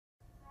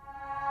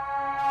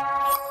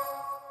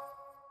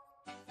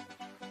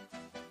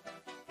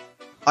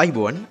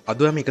අයිබෝන්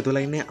අදම එක තුළ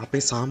ඉන්නේ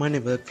අපේ සාමාන්‍ය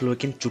වර්ක් ෆ්ලෝ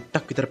එකෙන්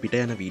චුට්ටක් විතර පිට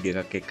යන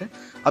වීඩියෝ එකක් එක්ක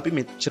අපි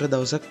මෙච්චර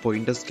දවසක්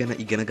පොයින්ටර්ස් ගැන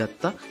ඉගෙන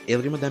ගත්තා. ඒ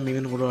වගේම දැන් මේ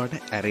වෙනකොට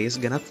ඔයාලට ඇරේස්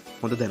ගැනත්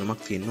හොඳ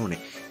දැනුමක් තියෙන්න ඕනේ.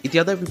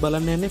 ඉතින් අද අපි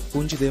බලන්න යන්නේ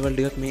පුංචි දේවල්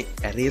ටිකක් මේ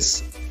ඇරේස්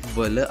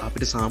වල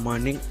අපිට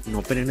සාමාන්‍යයෙන්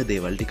නොපෙනෙන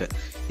දේවල් ටික.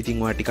 ඉතින්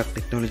ඔයා ටිකක්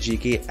ටෙක්නොලොජි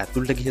එකේ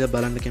ඇතුළට ගිහලා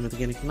බලන්න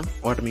කැමති කෙනෙක් නම්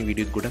ඔයාට මේ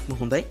වීඩියෝ ගොඩක්ම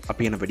හොඳයි.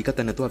 අපි යන වැඩි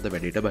කතා නැතුව අද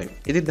වැඩේට බයමු.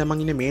 ඉතින් දැන්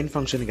මම ඉන්නේ මේන්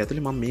ෆන්ක්ෂන් එක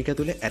ඇතුලේ. මම මේක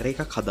ඇතුලේ ඇරේ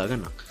එකක්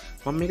හදාගන්නම්.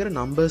 මම මේකට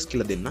නම්බර්ස්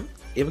කියලා දෙන්නම්.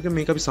 ඒ වගේ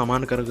මේක අපි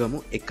සමාන කරගමු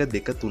 1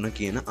 2 3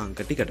 කියන අංක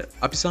ටිකට.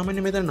 අපි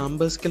සාමාන්‍යයෙන් මෙතන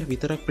නම්බර්ස් කියලා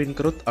විතරක් print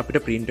කරොත් අපිට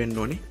print වෙන්න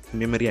ඕනේ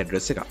memory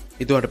address එක.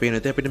 ඒකට පේන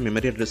නැති අපිට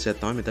memory address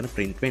එක තමයි මෙතන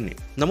print වෙන්නේ.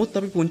 නමුත්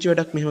අපි පුංචි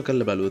වැඩක් මෙහෙම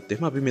කරලා බලුවොත්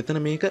එහෙම අපි මෙතන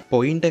මේක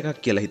point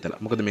එකක් කියලා හිතලා.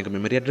 මොකද මේක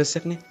memory address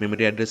එකනේ.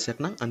 memory address එක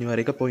නම්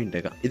අනිවාර්යයෙන් එක point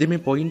එක. ඉතින්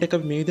මේ point එක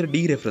මේ විදිහට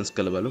dereference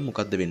කරලා බලමු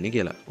මොකද්ද වෙන්නේ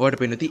කියලා.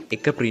 ඔයාලට පේන නැති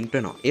එක print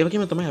වෙනවා. ඒ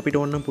වගේම තමයි අපිට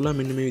ඕන නම් පුළුවන්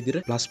මෙන්න මේ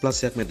විදිහට plus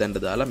plus එකක් මෙතනට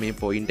දාලා මේ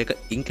point එක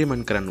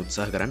increment කරන්න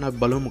උත්සාහ කරන්න.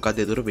 අපි බලමු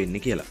මොකද්ද ඒතර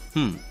වෙන්නේ කියලා.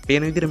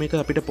 පේන විදිහට මේක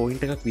අපිට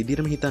point එකක්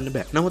විදිහටම හිතන්න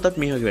බෑ. නමුත් අපි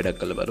මේ වගේ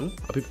වැඩක් කරලා බලමු.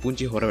 අපි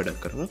පුංචි හොර වැඩක්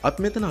කරමු.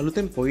 අපි මෙතන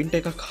අලුතෙන් point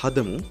එකක්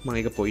හදමු. මම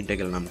ඒක point එක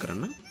කියලා නම්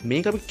කරන්න.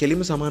 මේක අපි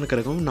කෙලිම සමාන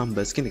කරගමු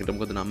numbers කියන එකට.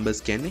 මොකද numbers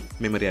කියන්නේ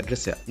memory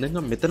address එක. දැන්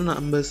මම මෙතන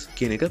numbers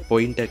කියන එක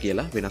pointer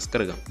කියලා වෙනස්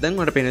කරගමු. දැන්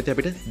ඔයාලට පේන ඇති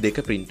අපිට දෙක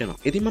print වෙනවා.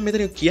 ඉතින් මම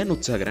මෙතන කියන්න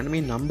උත්සාහ කරන්නේ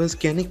මේ numbers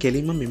කියන්නේ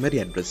කෙලින්ම memory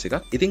address එකක්.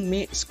 ඉතින්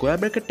මේ square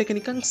bracket එක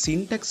නිකන්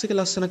syntax එක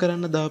ලස්සන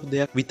කරන්න දාපු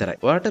දෙයක් විතරයි.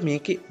 ඔයාලට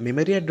මේකේ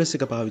memory address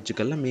එක පාවිච්චි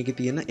කරලා මේකේ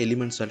තියෙන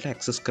elements වලට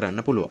access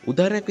කරන්න පුළුවන්.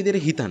 උදාහරණයක්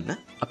විදිහට හිතන්න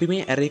අපි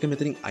මේ array එක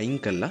මෙතනින් අයින්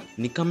කළා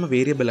නිකම්ම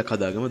variable එකක්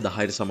හදාගමු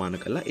 10ට සමාන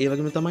කරලා. ඒ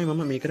වගේම තමයි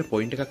මම මේකට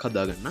point එකක්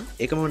හදාගන්න.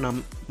 ඒකම නම්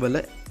වල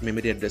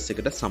memory address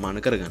එකට සමාන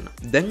කරගන්න.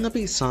 දැන්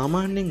අපි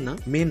සාමාන්‍යයෙන් නම්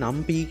මේ num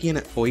p කියන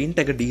point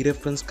එක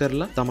dereference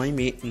කරලා තමයි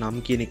මේ num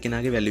කියන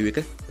එකනාගේ value එක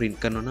print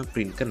කරනවා නම්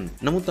print කරන්නේ.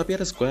 නමුත් අපි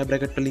අර square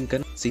bracket වලින්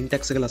කරන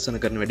syntax එක ලස්සන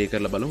කරන වැඩේ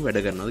කරලා බලමු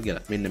වැඩ කරනවද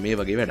කියලා. මෙන්න මේ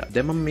වගේ වැඩක්.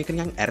 දැන් මම මේක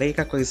නිකන් array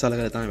එකක් වගේ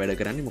සලකලා තමයි වැඩ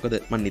කරන්නේ. මොකද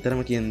මම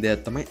නිතරම කියන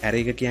දෙයක් තමයි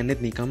array එක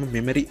කියන්නේ නිකම්ම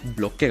memory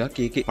block එකක්.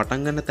 ඒකේ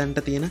පටන් ගන්න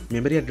තැනට තියෙන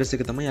memory address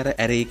එක තමයි අර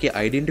array එකේ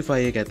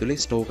identifier එක ඇතුලේ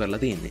store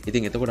කරලා තියෙන්නේ.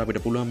 ඉතින් එතකොට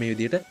අපිට පුළුවන් මේ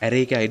විදිහට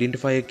array එකේ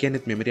identifier එක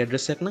කියන්නේ memory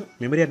address එකක් නම්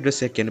memory address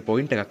එක කියන්නේ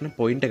point එකක් නම්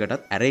point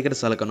එකටත් array එකට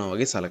සලකනවා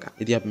වගේ සලකනවා.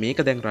 ඉතින් අපි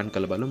මේක දැන් run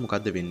කරලා බලමු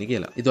මොකද්ද වෙන්නේ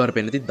කියලා. ඊට වර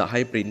පෙන්නති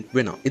 10 print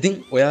වෙනවා. ඉතින්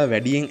ඔයා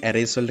වැඩියෙන්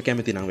arrays වලට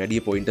කැමති නම්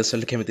වැඩි pointers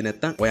වලට කැමති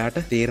නැත්නම් ඔයාට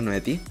තේරෙනවා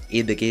ඇති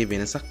මේ දෙකේ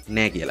වෙනසක්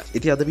නැහැ කියලා.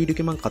 ඉතින් අද වීඩියෝ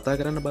එකේ මම කතා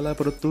කරන්න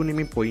බලාපොරොත්තු වෙන්නේ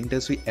මේ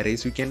pointers වි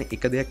arrays වි කියන්නේ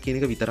එක දෙයක් කියන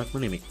එක විතරක්ම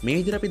නෙමෙයි. මේ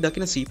විදිහට අපි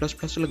දකින C++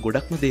 වල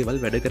ගොඩක්ම දේවල්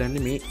වැඩ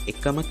කරන්නේ මේ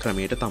එකම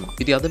ක්‍රමයට තමයි.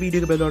 ඉතින් අද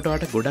වීඩියෝ එක බලුවාට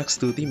ඔයාට ගොඩක්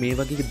ස්තුතියි. මේ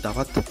වගේ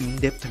තවත් in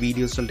depth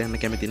videos වලට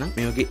යන්න කැමති නම්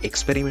මේ වගේ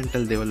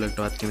experimental දේවල්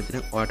වලටවත් කැමති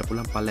නම් ඔයාට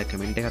පුළුවන් පල්ලෙහා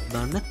comment එකක්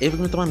දාන්න. ඒ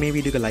වගේම තමයි මේ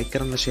වීඩියෝ එක like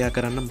කරන්න share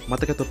කරන්න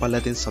මතකව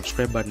පල්ලෙහා තියෙන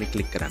subscribe button එක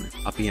click කරන්න.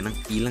 අපි එනම්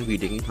ඊළඟ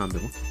වීඩියෝ එකකින්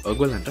හම්බෙමු.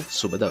 ඔයගොල්ලන්ට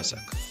සුබ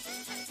දවසක්.